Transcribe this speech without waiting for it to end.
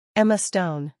Emma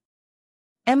Stone.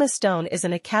 Emma Stone is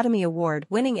an Academy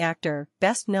Award-winning actor,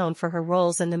 best known for her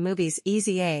roles in the movies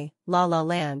Easy A, La La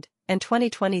Land, and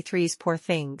 2023's Poor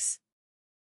Things.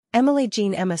 Emily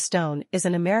Jean Emma Stone is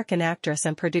an American actress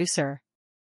and producer.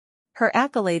 Her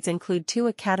accolades include 2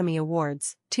 Academy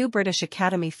Awards, 2 British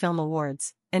Academy Film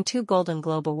Awards, and 2 Golden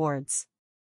Globe Awards.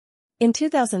 In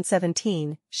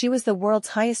 2017, she was the world's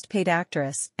highest-paid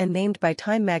actress and named by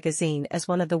Time magazine as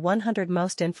one of the 100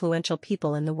 most influential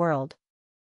people in the world.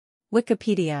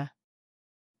 Wikipedia.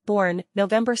 Born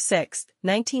November 6,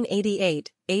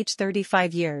 1988, age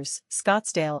 35 years,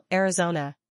 Scottsdale,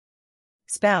 Arizona.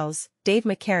 Spouse, Dave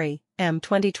McCary, M.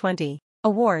 2020.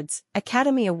 Awards,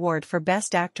 Academy Award for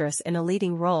Best Actress in a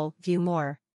Leading Role, view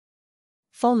more.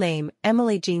 Full name,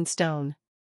 Emily Jean Stone.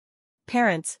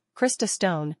 Parents, Krista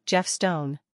Stone, Jeff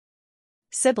Stone.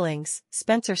 Siblings,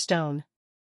 Spencer Stone.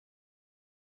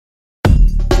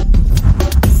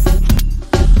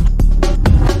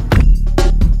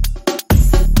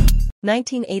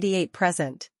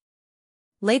 (1988–present).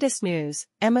 Latest news,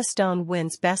 Emma Stone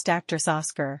wins Best Actress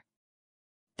Oscar.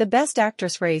 The Best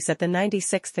Actress race at the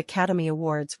 96th Academy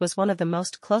Awards was one of the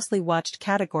most closely watched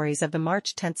categories of the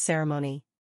March 10 ceremony.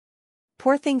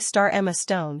 Poor Things star Emma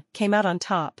Stone came out on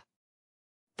top.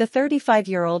 The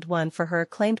 35-year-old won for her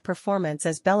acclaimed performance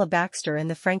as Bella Baxter in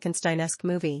the Frankenstein-esque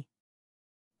movie.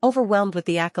 Overwhelmed with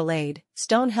the accolade,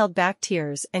 Stone held back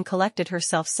tears and collected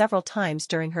herself several times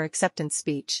during her acceptance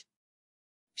speech.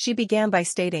 She began by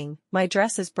stating, "My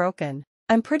dress is broken.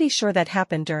 I'm pretty sure that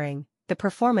happened during the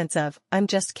performance of I'm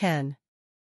Just Ken."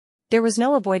 There was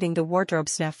no avoiding the wardrobe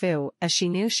snafu, as she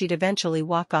knew she'd eventually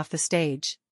walk off the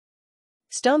stage.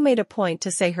 Stone made a point to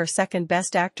say her second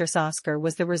Best Actress Oscar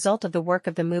was the result of the work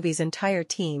of the movie's entire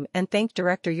team and thanked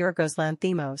director Yorgos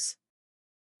Lanthimos.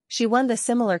 She won the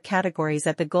similar categories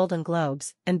at the Golden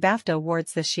Globes and BAFTA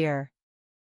Awards this year.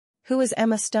 Who is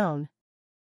Emma Stone?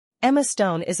 Emma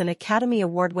Stone is an Academy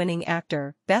Award-winning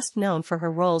actor, best known for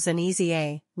her roles in Easy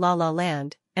A, La La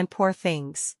Land, and Poor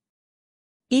Things.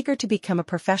 Eager to become a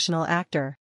professional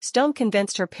actor, Stone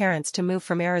convinced her parents to move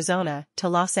from Arizona to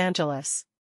Los Angeles.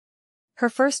 Her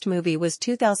first movie was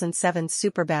 2007's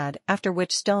Superbad, after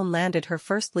which Stone landed her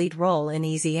first lead role in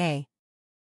Easy A.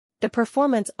 The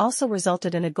performance also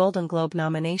resulted in a Golden Globe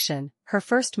nomination, her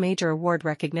first major award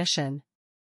recognition.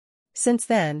 Since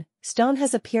then, Stone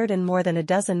has appeared in more than a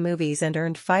dozen movies and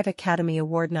earned 5 Academy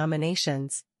Award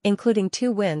nominations, including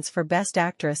 2 wins for Best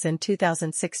Actress in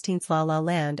 2016's La La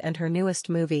Land and her newest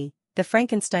movie, the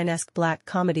Frankenstein-esque black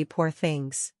comedy Poor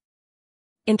Things.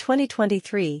 In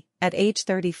 2023, at age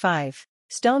 35,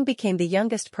 Stone became the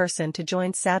youngest person to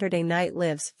join Saturday Night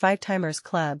Live's Five-Timers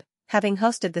Club, having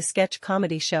hosted the sketch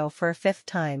comedy show for a 5th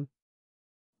time.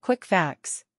 Quick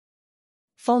facts.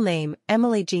 Full name,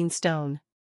 Emily Jean Stone.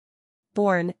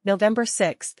 Born November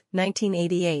 6,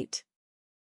 1988.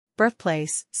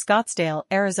 Birthplace, Scottsdale,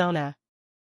 Arizona.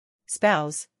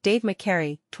 Spouse, Dave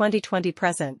McCary,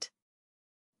 2020–present.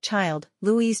 Child,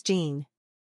 Louise Jean.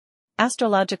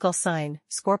 Astrological sign,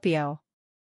 Scorpio.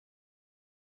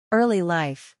 Early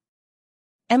life.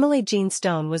 Emily Jean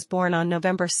Stone was born on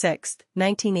November 6,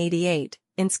 1988,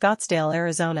 in Scottsdale,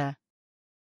 Arizona.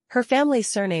 Her family's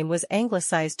surname was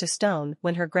anglicized to Stone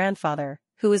when her grandfather,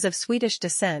 who is of Swedish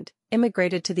descent,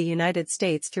 immigrated to the United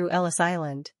States through Ellis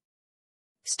Island.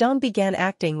 Stone began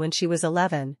acting when she was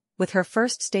 11, with her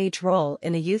first stage role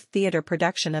in a youth theater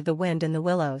production of The Wind in the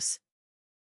Willows.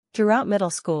 Throughout middle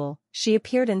school, she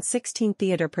appeared in 16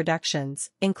 theater productions,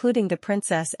 including The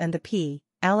Princess and the Pea,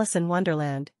 Alice in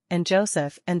Wonderland, and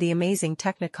Joseph and the Amazing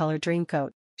Technicolor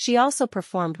Dreamcoat. She also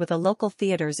performed with a local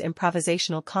theater's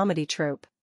improvisational comedy troupe.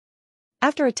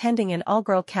 After attending an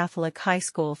all-girl Catholic high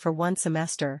school for 1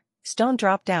 semester, Stone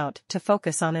dropped out to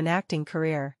focus on an acting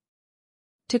career.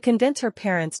 To convince her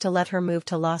parents to let her move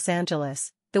to Los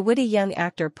Angeles, the witty young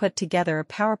actor put together a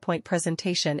PowerPoint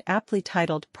presentation aptly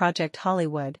titled Project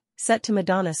Hollywood, set to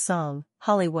Madonna's song,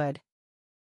 Hollywood.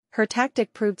 Her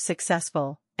tactic proved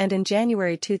successful, and in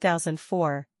January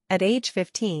 2004, at age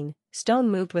 15, Stone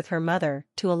moved with her mother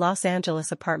to a Los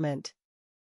Angeles apartment.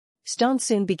 Stone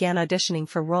soon began auditioning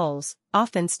for roles,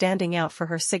 often standing out for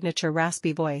her signature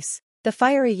raspy voice. The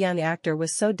fiery young actor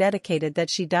was so dedicated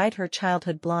that she dyed her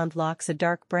childhood blonde locks a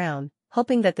dark brown,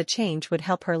 hoping that the change would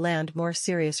help her land more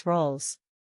serious roles.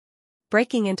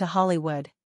 Breaking into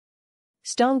Hollywood.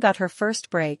 Stone got her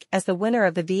first break as the winner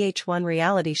of the VH1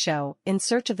 reality show In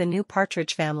Search of the New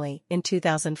Partridge Family in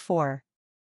 2004.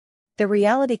 The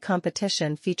reality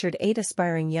competition featured 8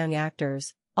 aspiring young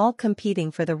actors, all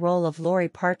competing for the role of Laurie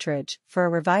Partridge for a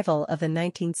revival of the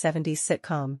 1970s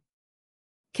sitcom.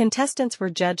 Contestants were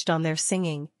judged on their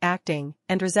singing, acting,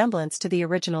 and resemblance to the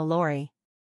original Laurie.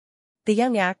 The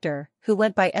young actor, who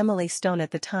went by EmmaStone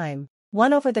at the time,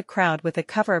 won over the crowd with a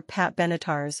cover of Pat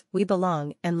Benatar's We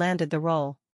Belong and landed the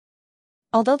role.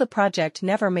 Although the project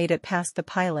never made it past the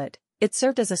pilot, it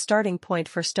served as a starting point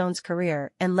for Stone's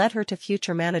career and led her to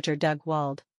future manager Doug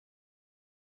Wald.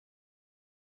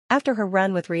 After her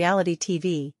run with reality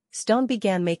TV, Stone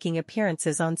began making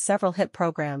appearances on several hit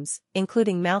programs,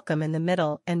 including Malcolm in the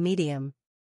Middle and Medium.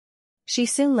 She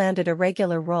soon landed a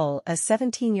regular role as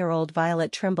 17-year-old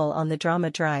Violet Trimble on the drama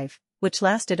Drive, which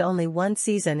lasted only one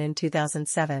season in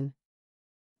 2007.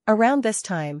 Around this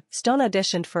time, Stone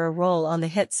auditioned for a role on the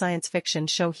hit science fiction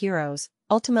show Heroes,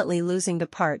 ultimately losing the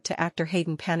part to actor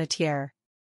Hayden Panettiere.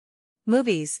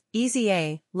 Movies: Easy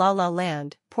A, La La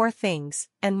Land, Poor Things,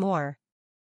 and more.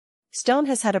 Stone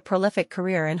has had a prolific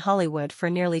career in Hollywood for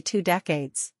nearly 2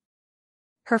 decades.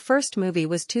 Her first movie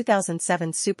was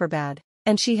 2007's Superbad,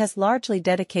 and she has largely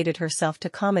dedicated herself to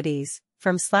comedies,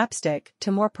 from slapstick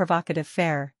to more provocative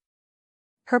fare.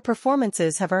 Her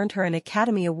performances have earned her an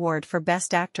Academy Award for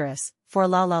Best Actress, for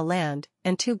La La Land,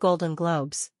 and 2 Golden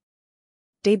Globes.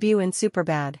 Debut in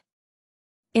Superbad.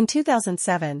 In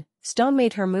 2007, Stone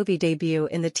made her movie debut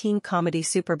in the teen comedy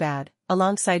Superbad,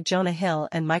 alongside Jonah Hill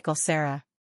and Michael Cera.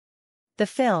 The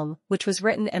film, which was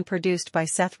written and produced by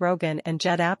Seth Rogen and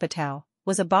Judd Apatow,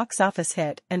 was a box office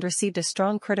hit and received a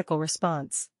strong critical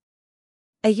response.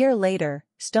 A year later,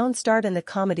 Stone starred in the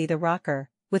comedy The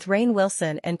Rocker, with Rainn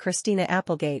Wilson and Christina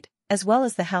Applegate, as well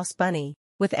as The House Bunny,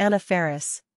 with Anna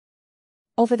Faris.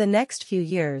 Over the next few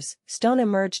years, Stone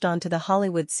emerged onto the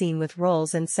Hollywood scene with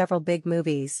roles in several big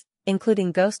movies,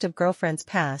 including Ghost of Girlfriends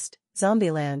Past,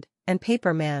 Zombieland, and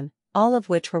Paper Man, all of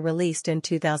which were released in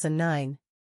 2009.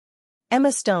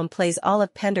 EmmaStone plays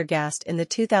Olive Pendergast in the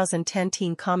 2010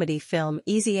 teen comedy film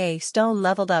Easy A. Stone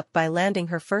leveled up by landing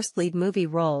her first lead movie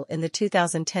role in the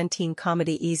 2010 teen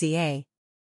comedy Easy A.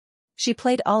 She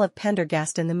played Olive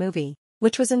Pendergast in the movie,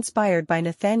 which was inspired by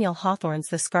Nathaniel Hawthorne's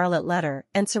The Scarlet Letter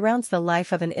and surrounds the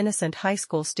life of an innocent high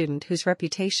school student whose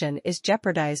reputation is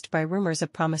jeopardized by rumors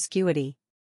of promiscuity.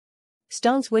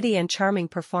 Stone's witty and charming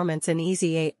performance in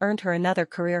Easy A earned her another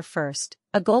career first,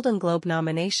 a Golden Globe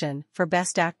nomination for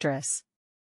Best Actress.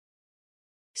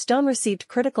 Stone received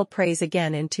critical praise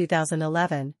again in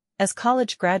 2011, as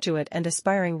college graduate and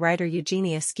aspiring writer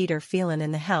Eugenia Skeeter Phelan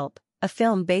in The Help, a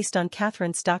film based on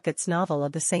Catherine Stockett's novel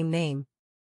of the same name.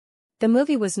 The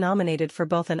movie was nominated for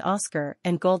both an Oscar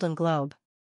and Golden Globe.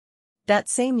 That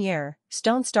same year,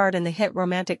 Stone starred in the hit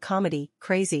romantic comedy,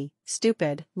 Crazy,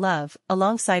 Stupid, Love,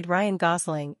 alongside Ryan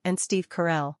Gosling and Steve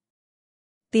Carell.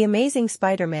 The Amazing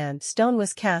Spider-Man. Stone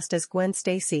was cast as Gwen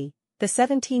Stacy, the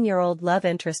 17-year-old love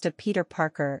interest of Peter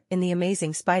Parker in The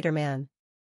Amazing Spider-Man.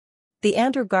 The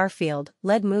Andrew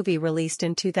Garfield-led movie released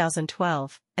in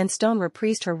 2012, and Stone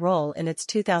reprised her role in its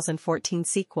 2014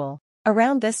 sequel.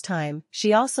 Around this time,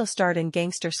 she also starred in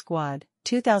Gangster Squad,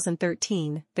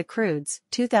 2013, The Croods,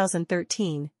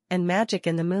 2013, and Magic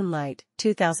in the Moonlight,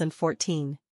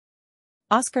 2014.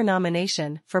 Oscar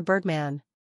nomination for Birdman.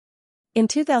 In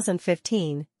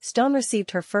 2015, Stone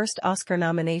received her first Oscar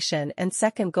nomination and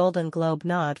second Golden Globe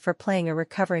nod for playing a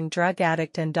recovering drug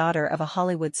addict and daughter of a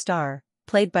Hollywood star,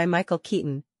 played by Michael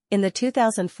Keaton, in the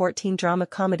 2014 drama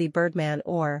comedy Birdman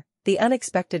or The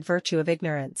Unexpected Virtue of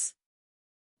Ignorance.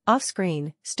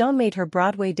 Off-screen, Stone made her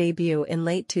Broadway debut in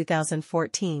late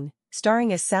 2014,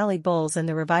 starring as Sally Bowles in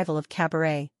the revival of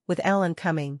Cabaret, with Alan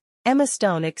Cumming.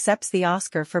 EmmaStone accepts the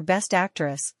Oscar for Best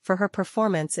Actress for her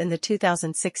performance in the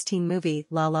 2016 movie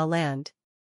La La Land.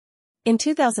 In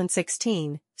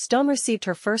 2016, Stone received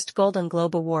her first Golden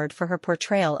Globe Award for her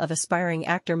portrayal of aspiring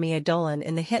actor Mia Dolan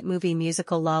in the hit movie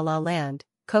musical La La Land,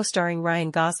 co-starring Ryan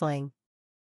Gosling.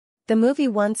 The movie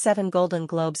won 7 Golden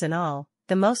Globes in all,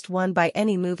 the most won by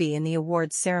any movie in the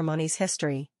awards ceremony's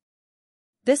history.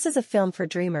 This is a film for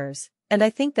dreamers, and I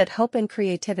think that hope and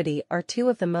creativity are 2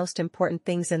 of the most important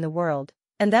things in the world,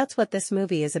 and that's what this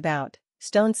movie is about,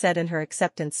 Stone said in her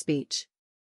acceptance speech.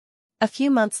 A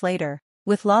few months later,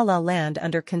 with La La Land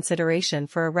under consideration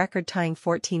for a record-tying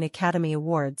 14 Academy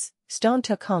Awards, Stone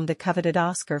took home the coveted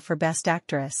Oscar for Best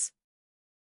Actress.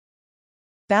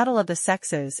 Battle of the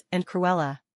Sexes and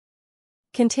Cruella.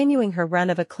 Continuing her run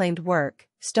of acclaimed work,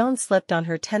 Stone slipped on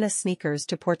her tennis sneakers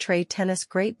to portray tennis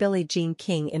great Billie Jean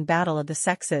King in Battle of the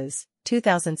Sexes,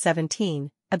 2017,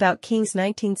 about King's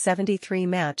 1973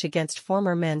 match against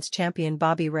former men's champion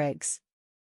Bobby Riggs.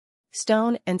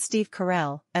 Stone and Steve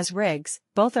Carell, as Riggs,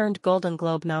 both earned Golden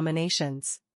Globe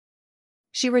nominations.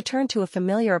 She returned to a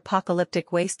familiar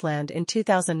apocalyptic wasteland in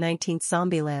 2019's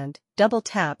Zombieland, Double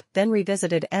Tap, then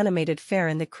revisited animated fare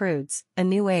in The Croods, A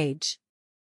New Age.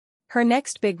 Her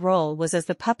next big role was as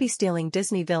the puppy-stealing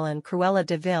Disney villain Cruella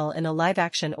de Vil in a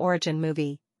live-action origin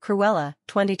movie, Cruella,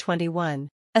 2021.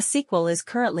 A sequel is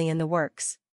currently in the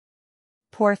works.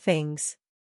 Poor Things.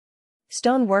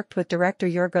 Stone worked with director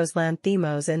Yorgos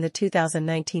Lanthimos in the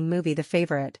 2019 movie The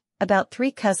Favorite, about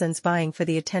three cousins vying for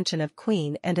the attention of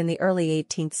Queen and in the early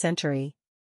 18th century.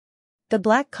 The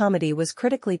black comedy was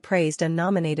critically praised and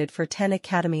nominated for 10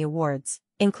 Academy Awards,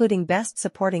 including Best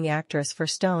Supporting Actress for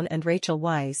Stone and Rachel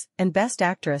Weisz, and Best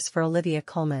Actress for Olivia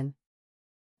Colman.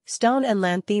 Stone and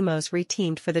Lanthimos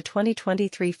re-teamed for the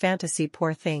 2023 fantasy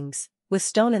Poor Things, with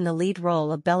Stone in the lead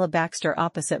role of Bella Baxter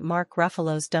opposite Mark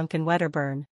Ruffalo's Duncan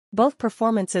Wedderburn. Both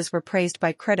performances were praised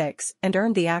by critics and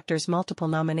earned the actors multiple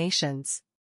nominations.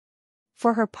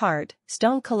 For her part,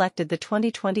 Stone collected the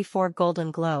 2024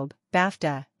 Golden Globe,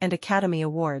 BAFTA, and Academy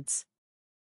Awards.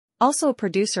 Also a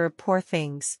producer of Poor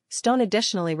Things, Stone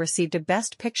additionally received a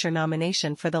Best Picture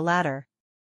nomination for the latter.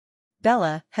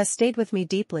 "Bella has stayed with me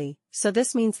deeply, so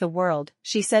this means the world,"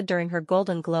 she said during her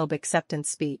Golden Globe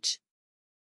acceptance speech.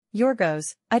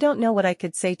 Yorgos, "I don't know what I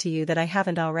could say to you that I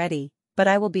haven't already, but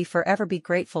I will forever be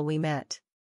grateful we met."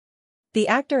 The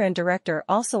actor and director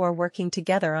also are working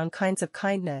together on Kinds of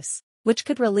Kindness, which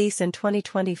could release in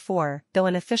 2024, though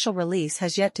an official release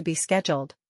has yet to be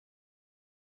scheduled.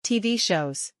 TV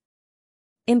shows.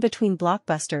 In between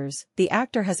blockbusters, the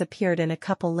actor has appeared in a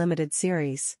couple limited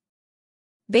series.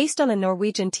 Based on a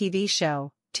Norwegian TV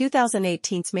show,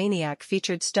 2018's Maniac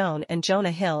featured Stone and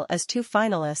Jonah Hill as two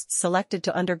finalists selected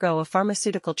to undergo a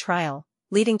pharmaceutical trial,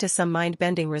 leading to some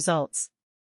mind-bending results.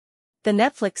 The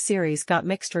Netflix series got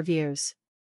mixed reviews.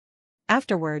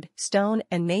 Afterward, Stone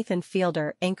and Nathan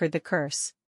Fielder anchored The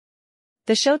Curse.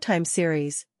 The Showtime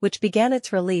series, which began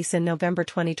its release in November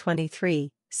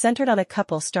 2023, centered on a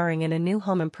couple starring in a new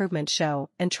home improvement show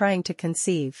and trying to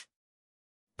conceive.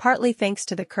 Partly thanks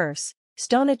to The Curse,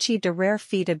 Stone achieved a rare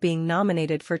feat of being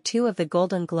nominated for 2 of the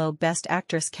Golden Globe Best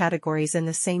Actress categories in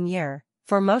the same year,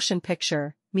 for motion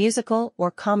picture, musical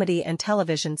or comedy and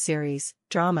television series,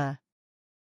 drama.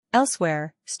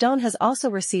 Elsewhere, Stone has also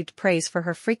received praise for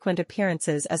her frequent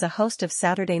appearances as a host of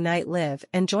Saturday Night Live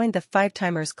and joined the Five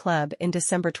Timers Club in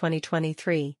December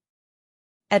 2023.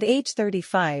 At age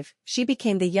 35, she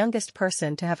became the youngest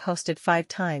person to have hosted 5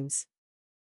 times.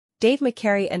 Dave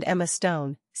McCary and Emma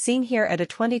Stone, seen here at a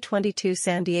 2022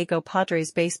 San Diego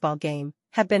Padres baseball game,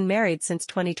 have been married since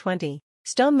 2020.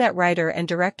 Stone met writer and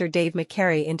director Dave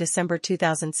McCary in December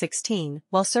 2016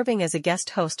 while serving as a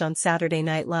guest host on Saturday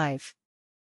Night Live.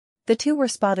 The two were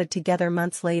spotted together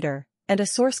months later, and a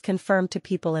source confirmed to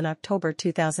People in October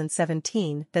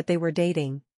 2017 that they were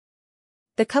dating.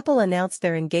 The couple announced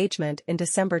their engagement in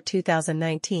December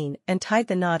 2019 and tied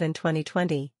the knot in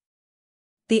 2020.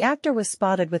 The actor was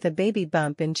spotted with a baby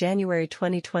bump in January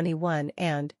 2021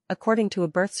 and, according to a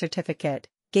birth certificate,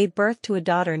 gave birth to a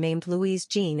daughter named Louise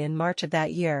Jean in March of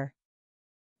that year.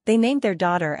 They named their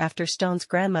daughter after Stone's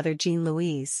grandmother Jean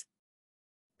Louise.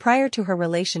 Prior to her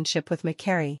relationship with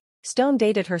McCary, Stone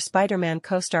dated her Spider-Man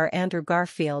co-star Andrew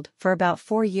Garfield for about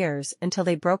 4 years until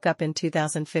they broke up in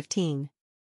 2015.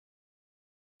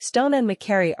 Stone and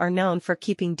McCary are known for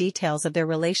keeping details of their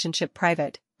relationship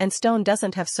private, and Stone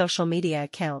doesn't have social media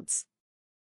accounts.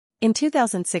 In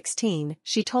 2016,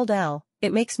 she told Elle,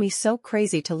 "It makes me so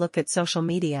crazy to look at social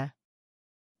media.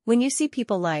 When you see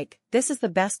people like, 'This is the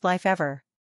best life ever.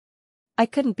 I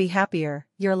couldn't be happier,'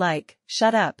 you're like,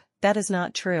 'Shut up, that is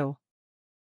not true.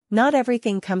 Not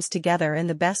everything comes together in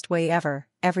the best way ever,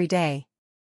 every day.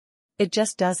 It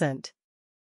just doesn't.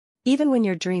 Even when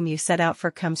your dream you set out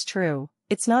for comes true,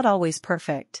 it's not always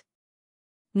perfect."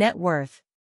 Net worth.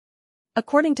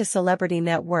 According to Celebrity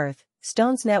Net Worth,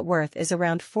 Stone's net worth is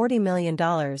around $40 million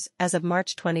as of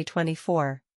March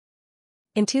 2024.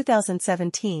 In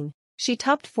 2017, she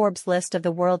topped Forbes' list of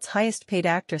the world's highest-paid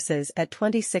actresses at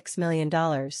 $26 million.